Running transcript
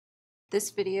This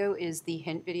video is the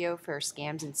hint video for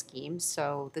scams and schemes,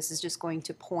 so this is just going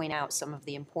to point out some of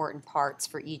the important parts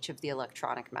for each of the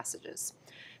electronic messages.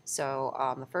 So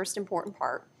the first important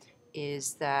part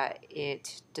is that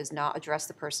it does not address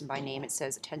the person by name. It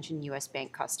says, "Attention U.S.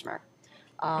 Bank customer."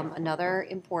 Another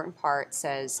important part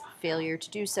says, "Failure to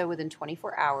do so within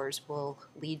 24 hours will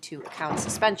lead to account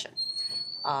suspension."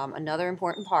 Another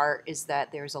important part is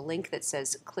that there's a link that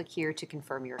says, "Click here to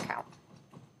confirm your account."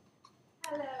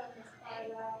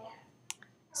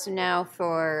 So now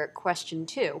for question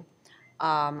 2,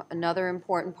 another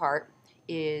important part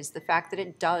is the fact that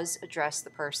it does address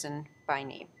the person by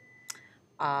name.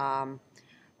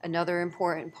 Another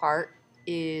important part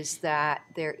is that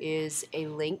there is a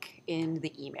link in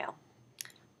the email.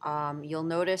 You'll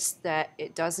notice that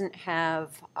it doesn't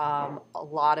have a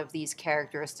lot of these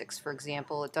characteristics. For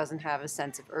example, it doesn't have a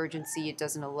sense of urgency. It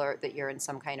doesn't alert that you're in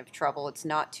some kind of trouble. It's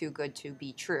not too good to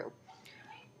be true.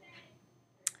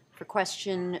 For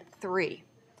question 3,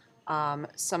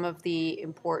 some of the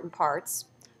important parts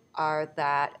are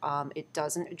that it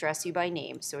doesn't address you by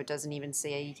name, so it doesn't even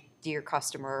say dear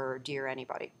customer or dear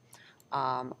anybody.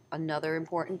 Another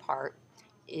important part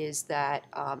is that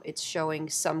it's showing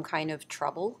some kind of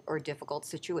trouble or difficult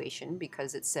situation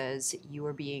because it says you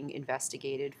are being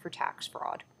investigated for tax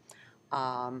fraud.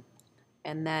 And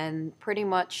then pretty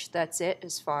much that's it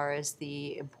as far as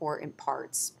the important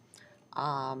parts.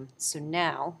 So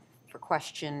now for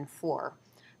question 4.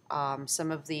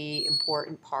 Some of the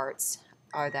important parts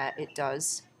are that it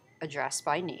does address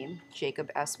by name, Jacob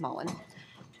S. Mullen.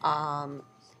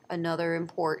 Another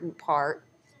important part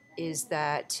is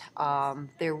that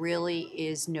there really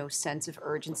is no sense of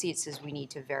urgency. It says we need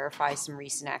to verify some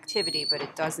recent activity, but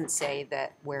it doesn't say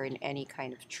that we're in any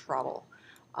kind of trouble.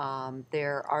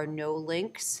 There are no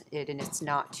links, and it's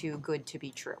not too good to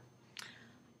be true.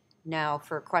 Now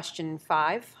for question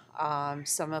 5,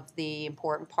 some of the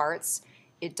important parts,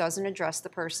 it doesn't address the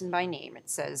person by name. It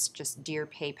says just dear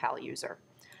PayPal user.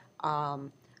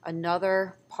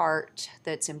 Another part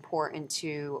that's important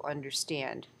to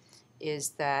understand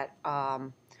is that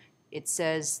it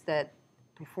says that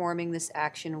performing this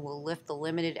action will lift the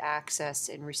limited access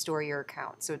and restore your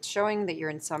account. So it's showing that you're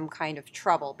in some kind of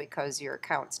trouble because your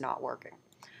account's not working.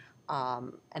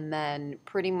 And then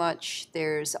pretty much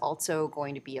there's also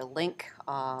going to be a link,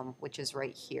 which is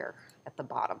right here at the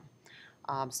bottom.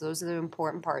 So those are the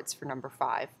important parts for number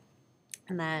 5.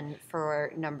 And then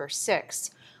for number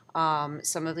 6,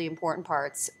 some of the important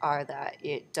parts are that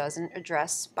it doesn't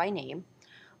address by name.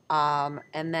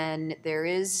 And then there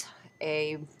is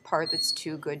a part that's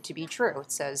too good to be true.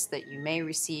 It says that you may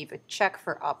receive a check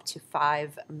for up to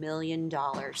 $5 million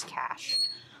cash.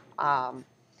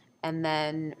 And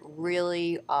then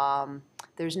really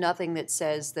there's nothing that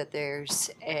says that there's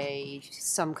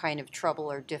some kind of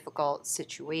trouble or difficult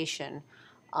situation,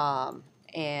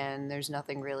 and there's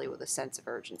nothing really with a sense of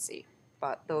urgency.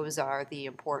 But those are the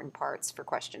important parts for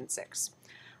question 6.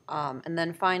 And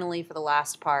then finally, for the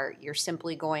last part, you're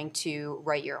simply going to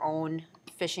write your own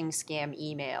phishing scam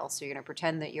email. So you're going to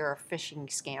pretend that you're a phishing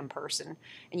scam person,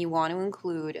 and you want to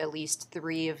include at least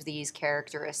 3 of these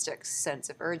characteristics: sense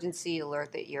of urgency,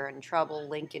 alert that you're in trouble,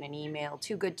 link in an email,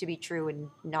 too good to be true,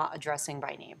 and not addressing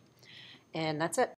by name. And that's it.